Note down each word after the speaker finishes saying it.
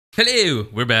Hello,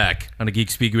 we're back on the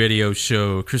Geek Speak Radio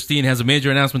Show. Christine has a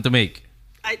major announcement to make.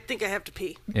 I think I have to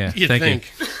pee. Yeah, thank you.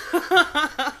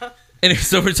 Anyway,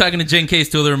 so we're talking to Jen Case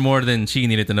to learn more than she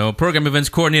needed to know. Program events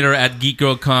coordinator at Geek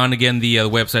Girl Con. Again, the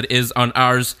website is on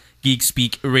ours,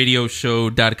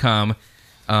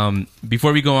 geekspeakradioshow.com.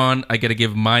 Before we go on, I got to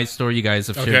give my story. You guys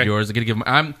have shared yours. I got to give.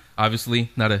 I'm obviously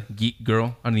not a geek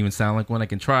girl. I don't even sound like one. I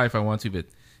can try if I want to, but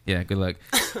yeah, good luck.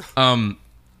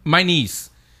 My niece.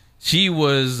 She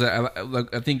was,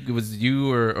 I think it was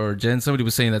you or Jen, somebody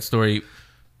was saying that story.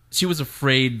 She was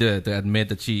afraid to admit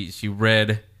that she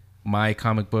read my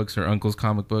comic books, her uncle's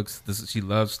comic books. She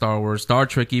loves Star Wars, Star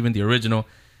Trek, even the original.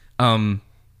 Never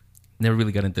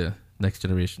really got into Next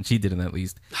Generation. She didn't, at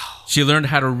least. She learned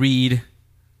how to read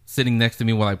sitting next to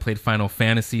me while I played Final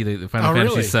Fantasy, the Final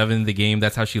Fantasy VII, the game.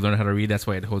 That's how she learned how to read. That's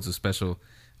why it holds a special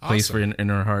place for in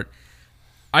her heart.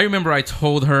 I remember I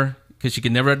told her, because she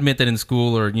could never admit that in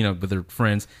school or, with her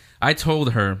friends. I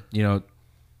told her,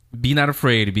 be not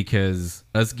afraid because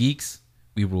us geeks,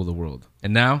 we rule the world.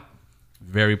 And now,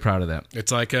 very proud of that.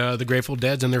 It's like the Grateful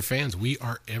Dead and their fans. We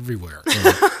are everywhere. You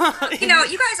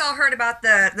guys all heard about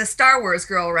the Star Wars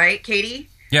girl, right, Katie?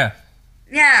 Yeah.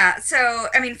 Yeah, so,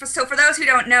 for those who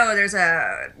don't know, there's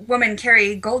a woman,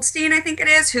 Carrie Goldstein, I think it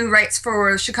is, who writes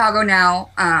for Chicago Now.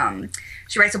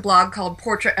 She writes a blog called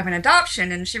Portrait of an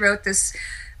Adoption, and she wrote this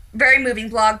very moving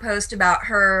blog post about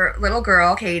her little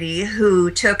girl, Katie,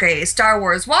 who took a Star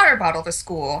Wars water bottle to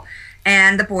school,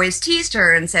 and the boys teased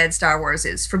her and said Star Wars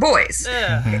is for boys.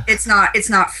 It's not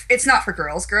for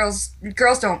girls. Girls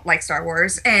don't like Star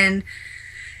Wars. And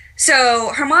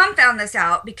so her mom found this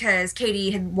out because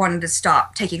Katie had wanted to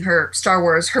stop taking her Star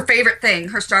Wars, her favorite thing,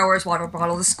 her Star Wars water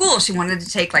bottle to school. She wanted to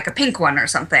take like a pink one or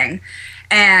something.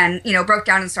 And, broke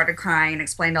down and started crying and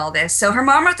explained all this. So her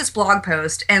mom wrote this blog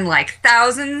post, and like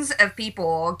thousands of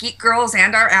people, geek girls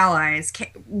and our allies,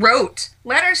 wrote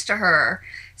letters to her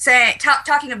saying,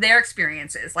 talking of their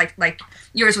experiences, like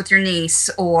yours with your niece,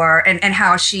 and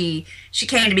how she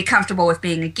came to be comfortable with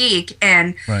being a geek.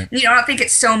 And, I don't think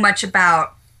it's so much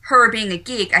about her being a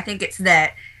geek. I think it's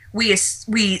that we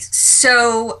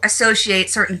so associate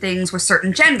certain things with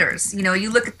certain genders. You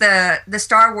look at the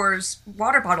Star Wars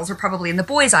water bottles are probably in the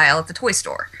boys aisle at the toy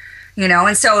store,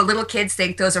 and so little kids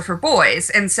think those are for boys.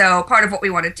 And so part of what we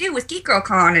want to do with Geek Girl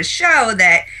Con is show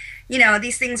that,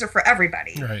 these things are for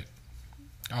everybody. Right.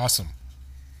 Awesome.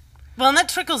 Well, and that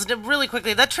trickles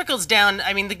down.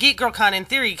 I mean, the Geek Girl Con, in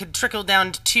theory, could trickle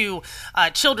down to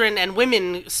children and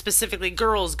women, specifically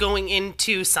girls, going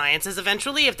into sciences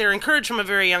eventually. If they're encouraged from a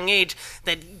very young age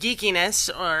that geekiness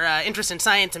or interest in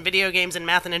science and video games and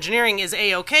math and engineering is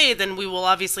A-okay, then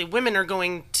women are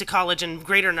going to college in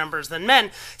greater numbers than men.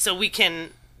 So we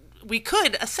could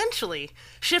essentially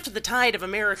shift the tide of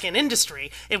American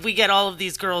industry if we get all of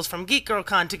these girls from Geek Girl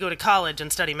Con to go to college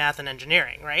and study math and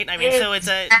engineering, right? I mean, so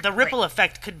the ripple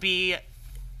effect could be,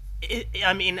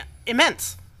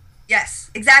 immense.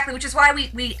 Yes, exactly, which is why we're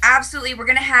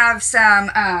going to have some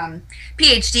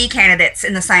PhD candidates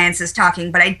in the sciences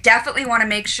talking, but I definitely want to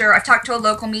make sure, I've talked to a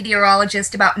local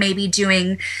meteorologist about maybe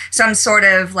doing some sort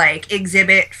of like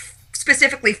exhibit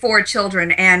specifically for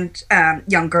children and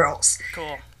young girls.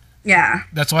 Cool. Yeah.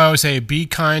 That's why I always say be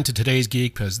kind to today's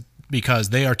geek because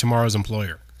they are tomorrow's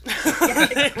employer.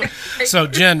 So,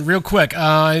 Jen, real quick,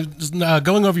 I was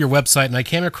going over your website and I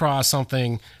came across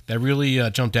something that really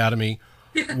jumped out at me.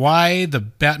 Why the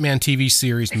Batman TV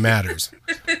series matters.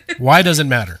 Why does it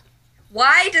matter?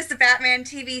 Why does the Batman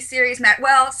TV series matter?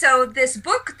 Well, so this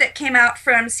book that came out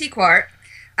from Sequart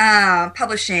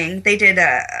Publishing, they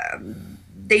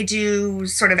do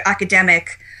sort of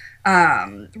academic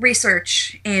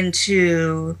research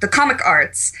into the comic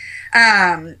arts.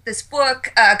 This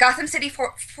book, Gotham City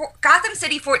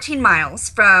 14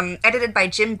 Miles, edited by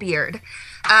Jim Beard,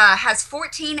 has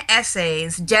 14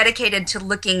 essays dedicated to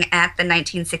looking at the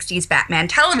 1960s Batman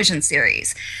television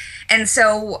series. And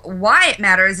so why it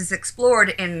matters is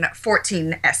explored in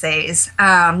 14 essays,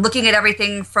 looking at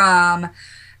everything from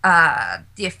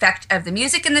the effect of the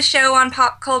music in the show on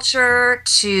pop culture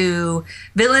to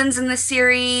villains in the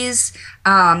series.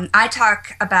 I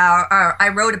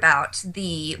wrote about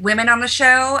the women on the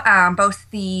show, both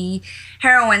the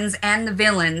heroines and the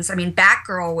villains. I mean,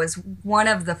 Batgirl was one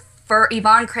of the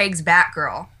Yvonne Craig's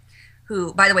Batgirl,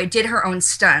 who, by the way, did her own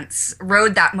stunts,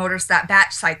 rode that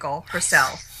bat cycle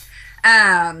herself.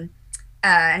 And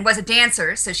was a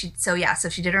dancer, so she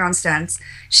did her own stunts.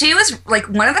 She was like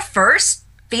one of the first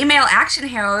female action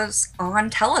heroes on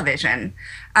television.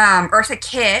 Eartha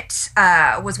Kitt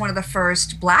was one of the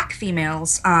first black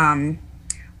females on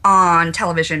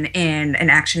television in an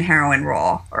action heroine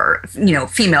role, or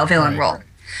female villain role.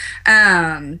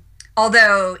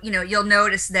 Although, you'll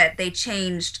notice that they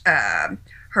changed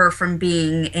her from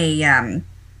being a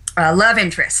love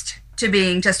interest to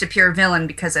being just a pure villain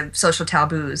because of social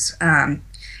taboos.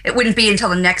 It wouldn't be until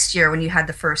the next year when you had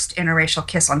the first interracial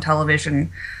kiss on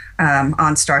television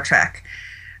on Star Trek.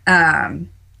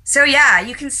 So yeah,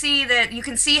 you can see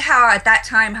how at that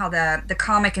time how the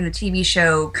comic and the TV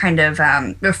show kind of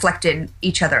reflected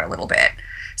each other a little bit.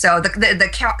 So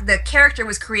the character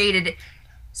was created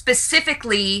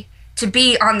specifically to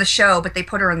be on the show, but they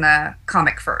put her in the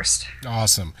comic first.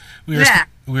 Awesome. We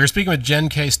were speaking with Jen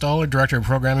K. Stuller, Director of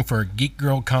Programming for Geek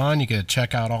Girl Con. You can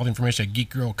check out all the information at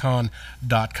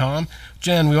geekgirlcon.com.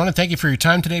 Jen, we want to thank you for your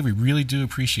time today. We really do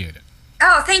appreciate it.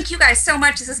 Oh, thank you guys so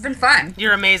much. This has been fun.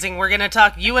 You're amazing. We're gonna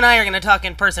talk. You and I are gonna talk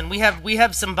in person. We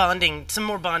have some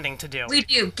more bonding to do. We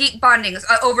do geek bonding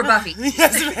over Buffy.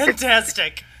 Yes,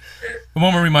 fantastic.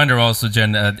 One more reminder also,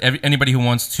 Jen, anybody who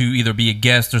wants to either be a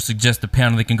guest or suggest a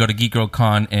panel, they can go to Geek Girl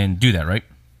Con and do that, right?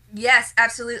 Yes,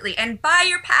 absolutely. And buy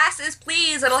your passes,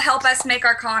 please. It'll help us make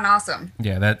our con awesome.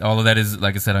 Yeah, all of that is,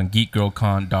 like I said, on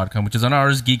geekgirlcon.com, which is on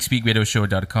ours,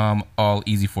 geekspeakradioshow.com. All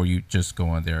easy for you. Just go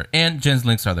on there. And Jen's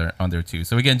links are on there, too.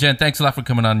 So, again, Jen, thanks a lot for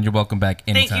coming on, and you're welcome back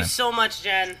anytime. Thank you so much,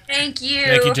 Jen. Thank you.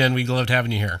 Thank you, Jen. We loved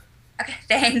having you here. Okay,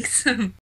 thanks.